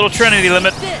 Time for a little Trinity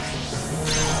limit.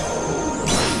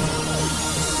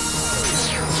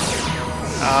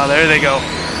 Ah, there they go.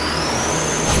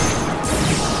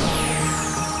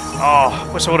 Oh,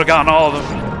 wish I would have gotten all of them.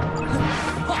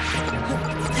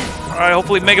 Alright,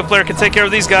 hopefully Mega Player can take care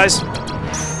of these guys.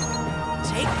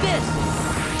 Take this.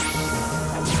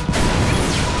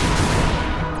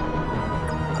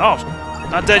 Oh,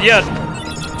 not dead yet.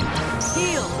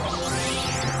 Heal.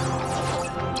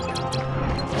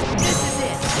 This is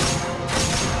it.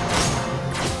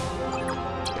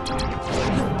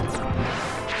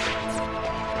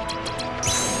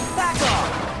 Back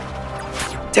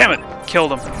off. Damn it,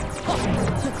 killed him.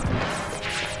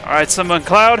 Alright, Summon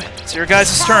Cloud, it's your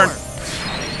guys' turn.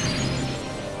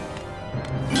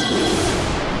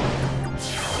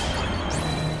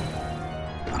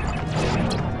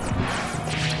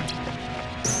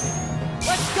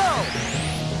 Let's go.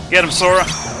 Get him, Sora.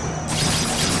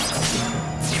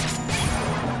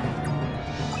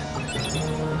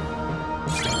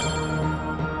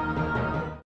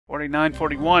 $49,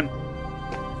 $41.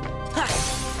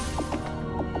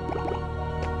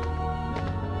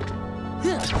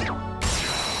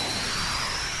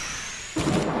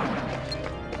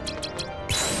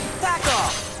 Back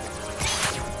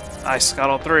off. Nice, got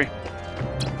all three.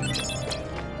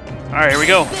 Alright, here we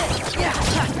go.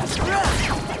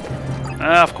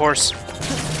 Ah, of course.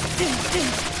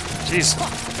 Jeez.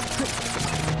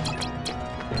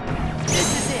 This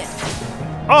is it.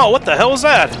 Oh, what the hell was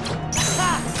that?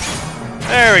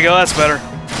 There we go, that's better.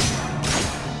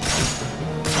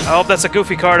 I hope that's a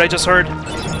Goofy card I just heard.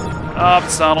 Oh,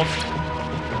 it's Donald.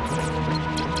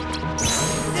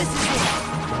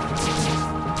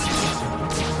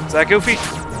 Is that Goofy?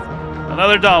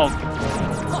 Another Donald.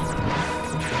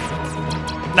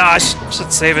 Nah, I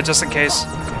should save it just in case.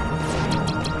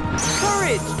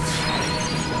 Courage.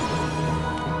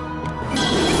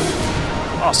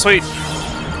 Oh, sweet.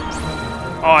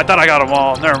 Oh, I thought I got them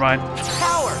all. Never mind.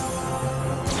 Power.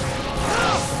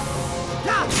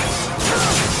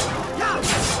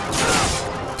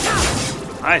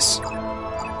 Nice.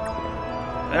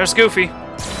 There's Goofy.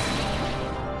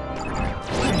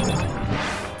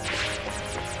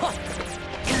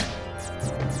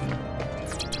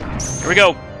 Here we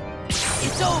go.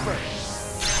 It's over.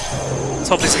 Let's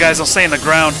hope these guys don't stay in the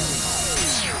ground.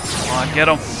 Come on, get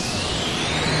them.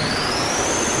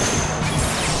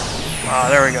 Ah,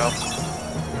 there we go.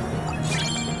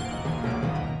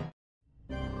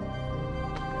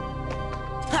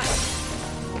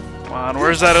 Come on,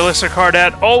 where's that elixir card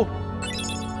at? Oh!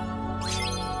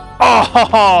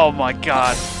 Oh my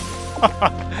god.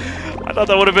 I thought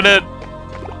that would have been it.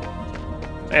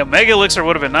 Hey, Mega Elixir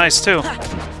would have been nice too.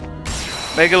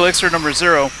 Mega Elixir number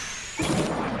 0.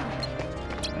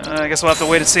 I guess we'll have to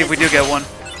wait and see if we do get one.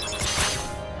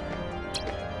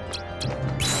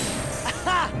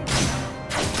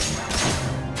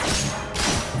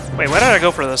 Wait, why did I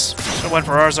go for this? I went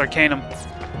for Ars Arcanum.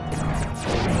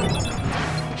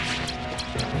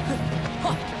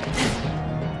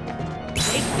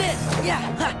 Take this.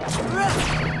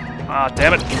 Ah,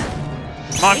 damn it.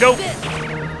 Come on, go.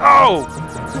 Oh!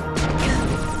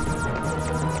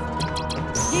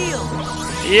 Heal.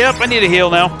 Yep, I need a heal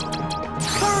now.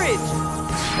 Courage.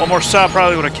 One more shot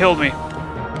probably would have killed me.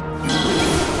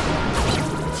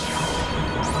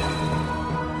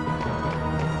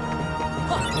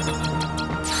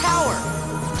 Power.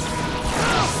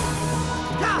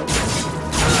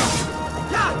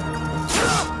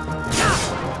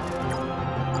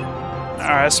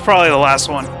 Alright, this is probably the last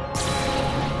one.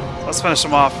 Let's finish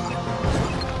him off.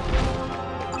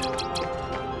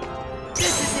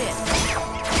 This is it.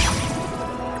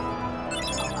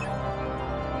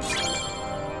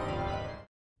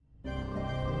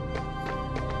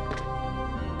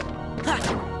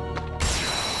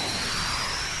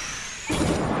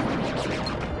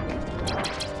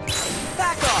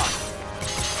 Back off.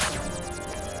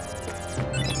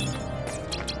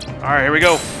 Alright, here we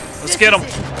go. Let's get him.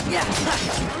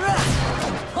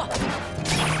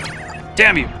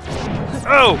 Damn you.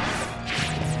 Oh!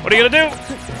 What are you gonna do?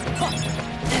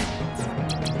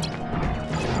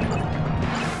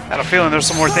 I had a feeling there's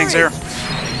some more things here.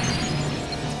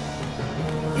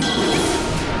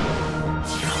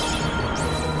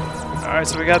 Alright,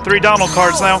 so we got 3 Donald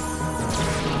cards now.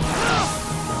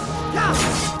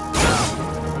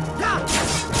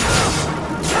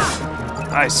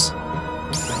 Nice.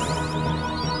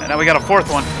 And now we got a 4th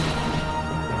one.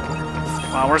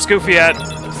 Come on, where's Goofy at?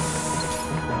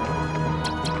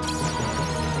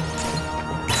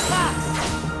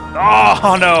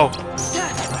 Oh, no.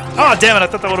 Oh, damn it. I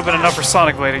thought that would have been enough for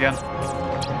Sonic Blade again.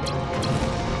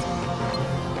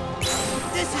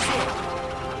 This is it.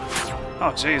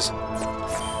 Oh, jeez.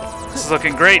 This is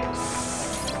looking great.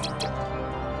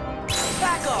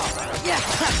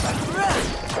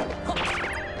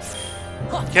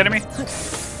 Kidding me?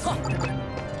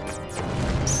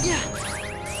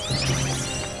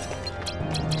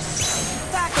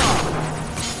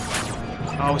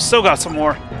 Oh, we still got some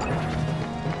more.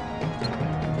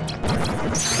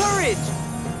 Courage!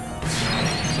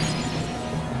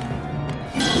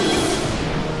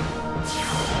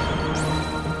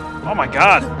 Oh my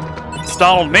god. It's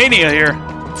Donald Mania here.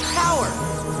 Power!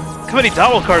 Look how many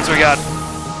Donald cards we got.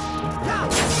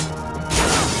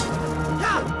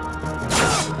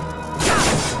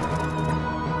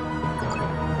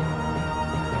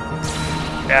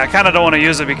 Yeah, I kind of don't want to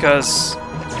use it because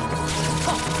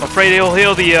I'm afraid he'll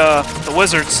heal the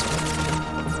wizards.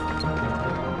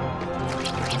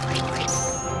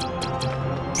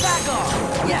 Back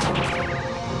off! Yeah!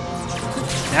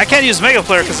 And I can't use Mega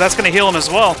Flare because that's going to heal him as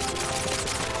well.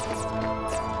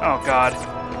 Oh god.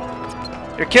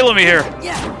 You're killing me here.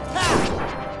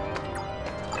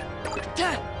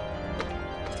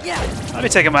 Let me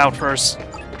take him out first.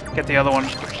 Get the other one.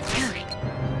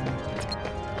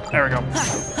 There we go.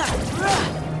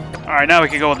 Alright, now we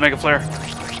can go with Mega Flare.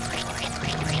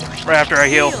 Right after I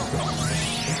heal.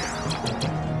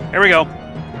 Here we go.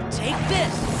 Take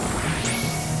this!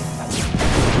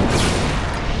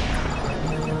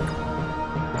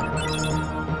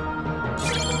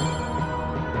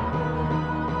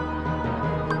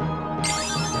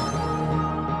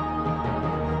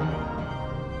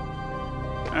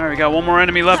 Alright, we got one more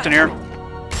enemy left in here.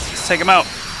 Let's take him out.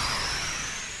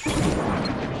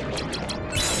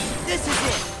 This is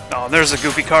it! Oh, there's a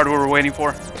goofy card we were waiting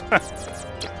for.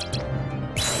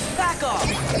 Back off!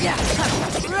 Yeah!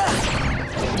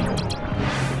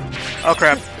 Oh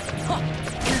crap.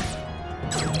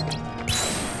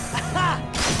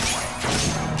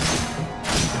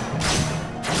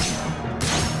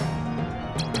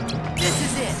 This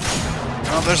is it!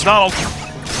 Oh, there's Donald.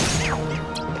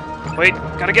 Wait,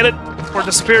 gotta get it before it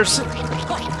disappears.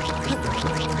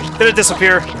 Did it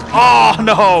disappear? Oh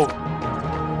no!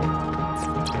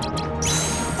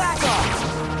 Back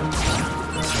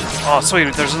off! Oh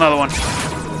sweet, there's another one.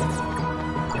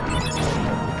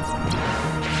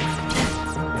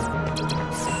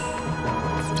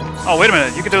 Oh wait a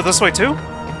minute, you can do it this way too?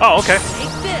 Oh okay.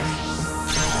 Take this!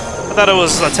 I thought it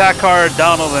was attack card,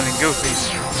 Donald, and Goofy.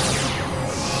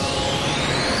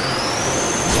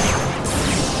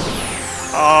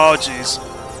 Oh jeez,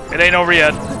 it ain't over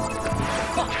yet.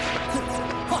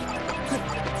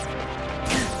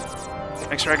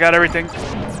 Make sure I got everything.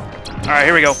 All right,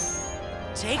 here we go.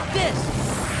 Take this!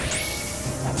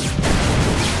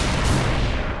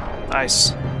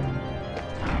 Nice.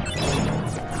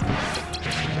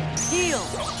 Heal!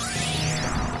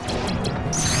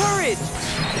 Courage!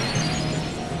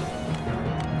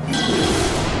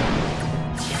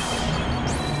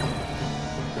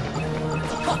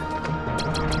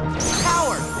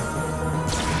 Power!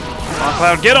 Come on,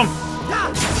 Cloud, get him!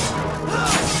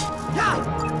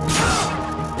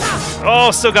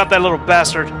 Oh, still got that little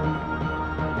bastard.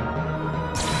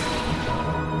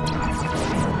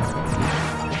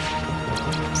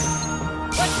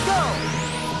 Let's go!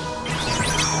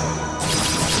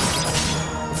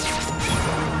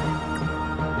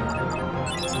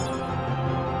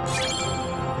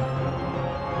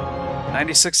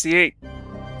 $90.68.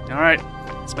 All right,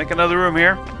 let's make another room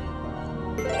here.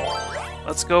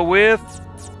 Let's go with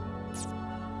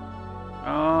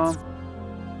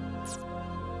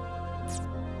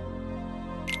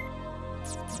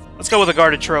let's go with a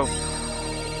guarded trove.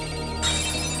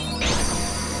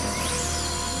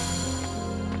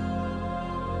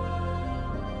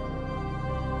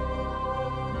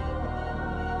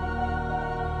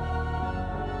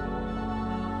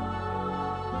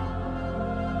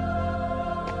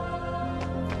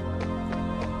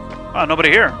 Oh, nobody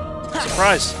here.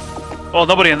 Surprise. Well,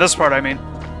 nobody in this part, I mean.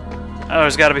 Oh,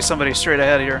 there's got to be somebody straight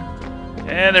ahead here.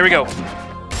 And there we go.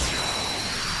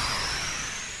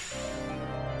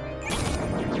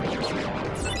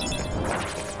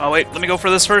 Oh, wait. Let me go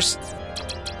for this first.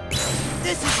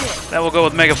 This is it! Then we'll go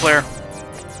with Mega Flare.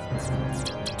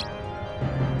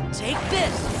 Take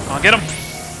this! I'll get him.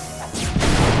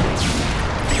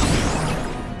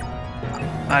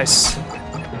 Nice.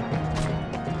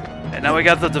 And now we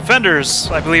got the Defenders,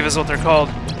 I believe is what they're called.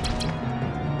 And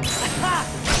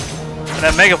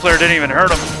that Mega Flare didn't even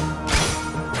hurt him.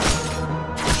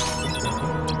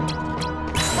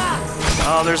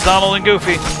 Oh, there's Donald and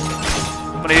Goofy.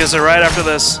 I'm gonna use it right after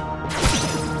this.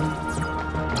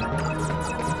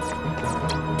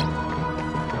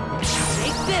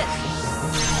 Take this!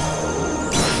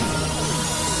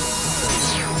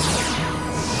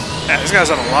 Yeah, these guys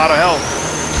have a lot of health.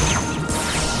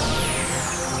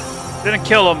 Didn't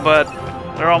kill them, but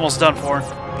they're almost done for.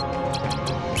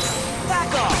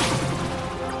 Back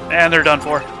off! And they're done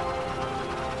for.